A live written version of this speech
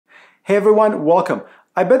Hey everyone, welcome.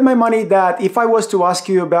 I bet my money that if I was to ask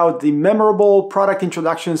you about the memorable product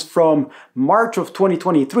introductions from March of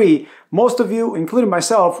 2023, most of you, including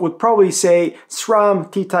myself, would probably say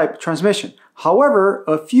SRAM T-type transmission. However,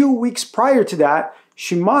 a few weeks prior to that,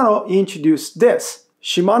 Shimano introduced this.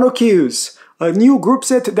 Shimano CUES, a new group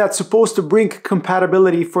set that's supposed to bring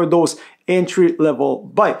compatibility for those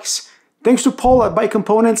entry-level bikes. Thanks to Paul at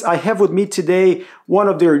Bikecomponents, I have with me today one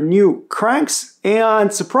of their new cranks,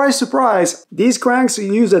 and surprise, surprise, these cranks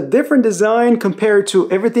use a different design compared to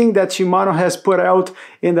everything that Shimano has put out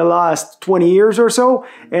in the last 20 years or so,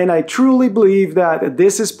 and I truly believe that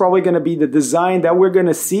this is probably going to be the design that we're going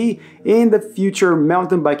to see in the future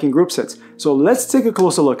mountain biking group sets. So let's take a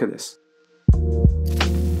closer look at this.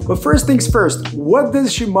 But first things first, what does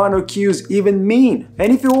Shimano CUES even mean?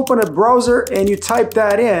 And if you open a browser and you type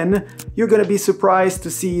that in, you're going to be surprised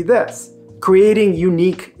to see this. Creating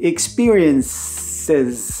unique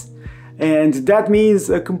experiences. And that means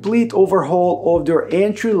a complete overhaul of their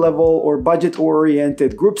entry-level or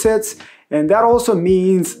budget-oriented group sets. And that also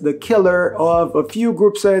means the killer of a few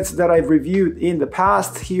group sets that I've reviewed in the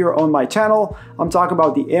past here on my channel. I'm talking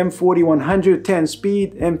about the M4100 10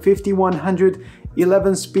 speed, M5100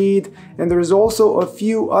 11 speed, and there's also a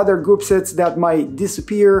few other group sets that might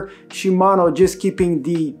disappear, Shimano just keeping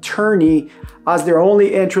the tourney as their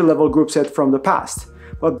only entry-level group set from the past.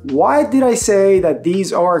 But why did I say that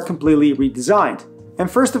these are completely redesigned? And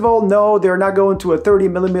first of all, no, they're not going to a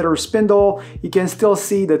 30mm spindle. You can still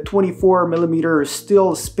see the 24mm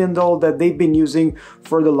steel spindle that they've been using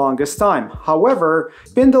for the longest time. However,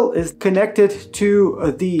 spindle is connected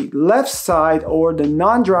to the left side or the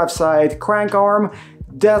non-drive side crank arm.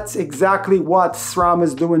 That's exactly what SRAM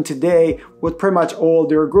is doing today with pretty much all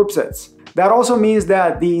their group sets. That also means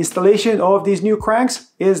that the installation of these new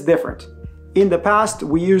cranks is different. In the past,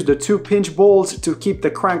 we used the two pinch bolts to keep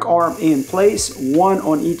the crank arm in place, one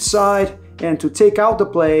on each side, and to take out the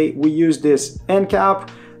play, we used this end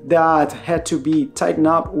cap that had to be tightened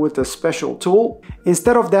up with a special tool.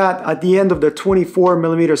 Instead of that, at the end of the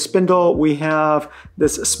 24mm spindle, we have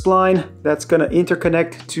this spline that's going to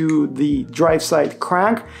interconnect to the drive side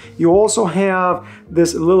crank. You also have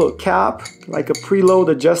this little cap, like a preload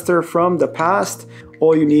adjuster from the past.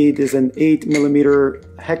 All you need is an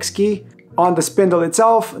 8mm hex key. On the spindle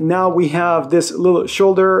itself, now we have this little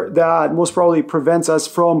shoulder that most probably prevents us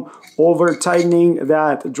from over tightening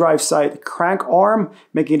that drive side crank arm,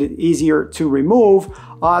 making it easier to remove.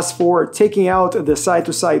 As for taking out the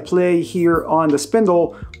side-to-side play here on the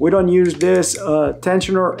spindle, we don't use this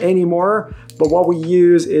tensioner anymore, but what we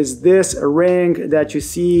use is this ring that you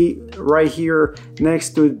see right here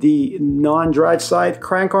next to the non-drive side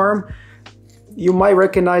crank arm. You might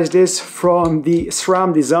recognize this from the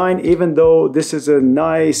SRAM design, even though this is a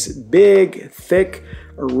nice, big, thick,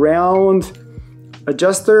 round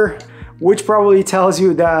adjuster, which probably tells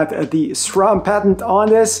you that the SRAM patent on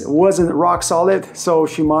this wasn't rock solid, so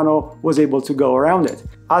Shimano was able to go around it.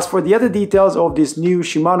 As for the other details of this new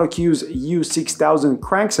Shimano CUES U6000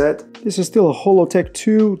 crankset, this is still a Holotech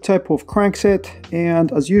 2 type of crankset,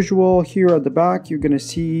 and as usual, here at the back, you're gonna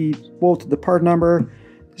see both the part number.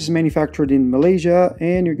 This is manufactured in Malaysia,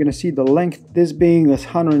 and you're going to see the length, this being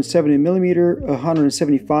 170mm,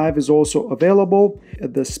 175 is also available.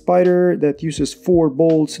 The spider that uses 4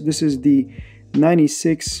 bolts, this is the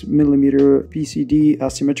 96mm PCD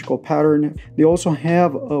asymmetrical pattern. They also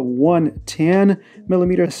have a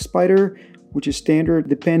 110mm spider, which is standard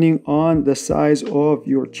depending on the size of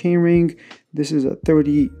your chainring. This is a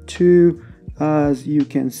 32, as you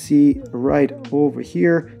can see right over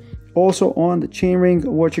here. Also on the chainring,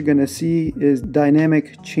 what you're gonna see is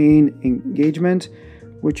dynamic chain engagement,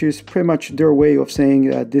 which is pretty much their way of saying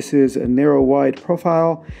that this is a narrow wide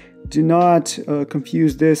profile. Do not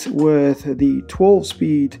confuse this with the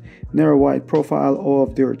 12-speed narrow wide profile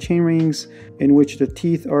of their chainrings, in which the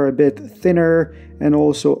teeth are a bit thinner and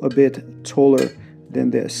also a bit taller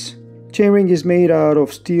than this. Chainring is made out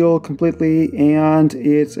of steel completely, and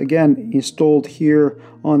it's again installed here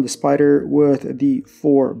on the spider with the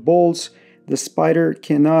 4 bolts. The spider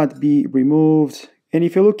cannot be removed, and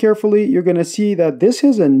if you look carefully, you're gonna see that this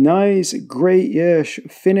has a nice grayish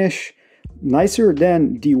finish, nicer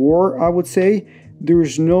than Dior, I would say.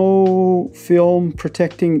 There's no film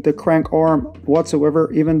protecting the crank arm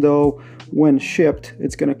whatsoever, even though when shipped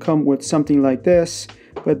it's gonna come with something like this.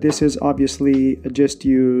 But this is obviously just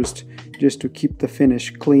used just to keep the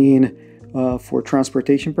finish clean for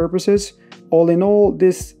transportation purposes. all in all,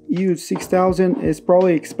 this U6000 is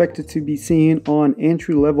probably expected to be seen on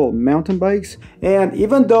entry-level mountain bikes. And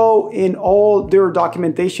even though in all their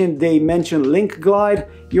documentation they mention LINKGLIDE,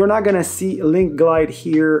 you're not gonna see LINKGLIDE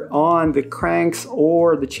here on the cranks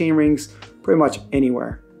or the chainrings pretty much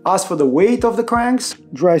anywhere. As for the weight of the cranks,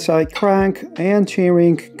 dry side crank and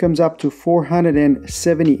chainring comes up to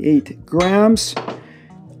 478 grams.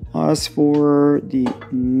 As for the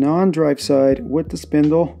non-drive side with the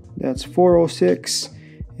spindle, that's 406,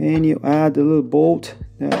 and you add the little bolt,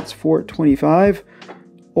 that's 425.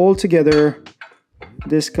 Altogether,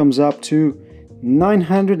 this comes up to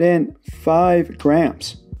 905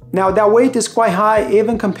 grams. Now that weight is quite high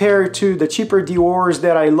even compared to the cheaper Diors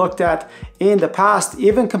that I looked at in the past,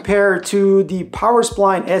 even compared to the Power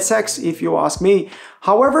Spline SX if you ask me.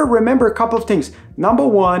 However, remember a couple of things. Number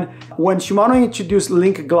one, when Shimano introduced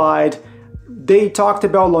LINKGLIDE, they talked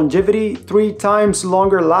about longevity, 3 times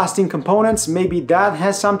longer lasting components. Maybe that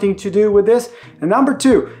has something to do with this. And number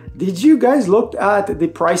two, did you guys look at the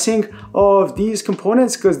pricing of these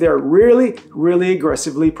components? Because they're really, really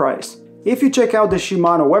aggressively priced. If you check out the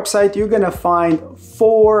Shimano website, you're gonna find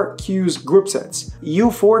 4 CUES group sets.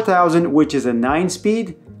 U4000, which is a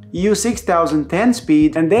 9-speed, U6000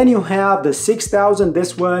 10-speed, and then you have the 6000,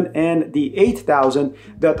 this one, and the 8000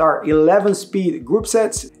 that are 11-speed group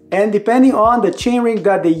sets. And depending on the chainring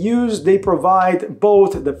that they use, they provide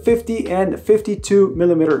both the 50 and 52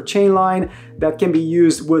 millimeter chain line that can be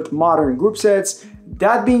used with modern group sets.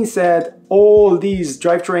 That being said, all these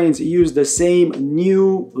drivetrains use the same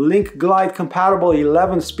new LINKGLIDE compatible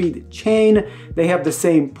 11-speed chain. They have the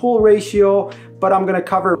same pull ratio, but I'm gonna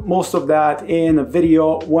cover most of that in a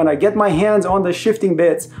video when I get my hands on the shifting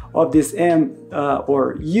bits of this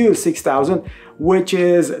or U6000, which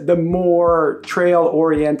is the more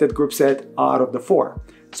trail-oriented group set out of the 4.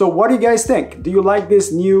 So what do you guys think? Do you like this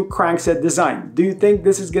new crankset design? Do you think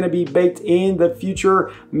this is gonna be baked in the future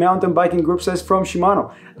mountain biking group sets from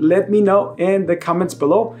Shimano? Let me know in the comments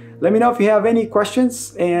below. Let me know if you have any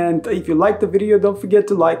questions, and if you liked the video, don't forget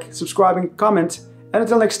to like, subscribe, and comment. And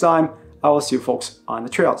until next time, I will see you folks on the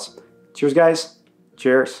trails. Cheers guys,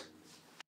 cheers.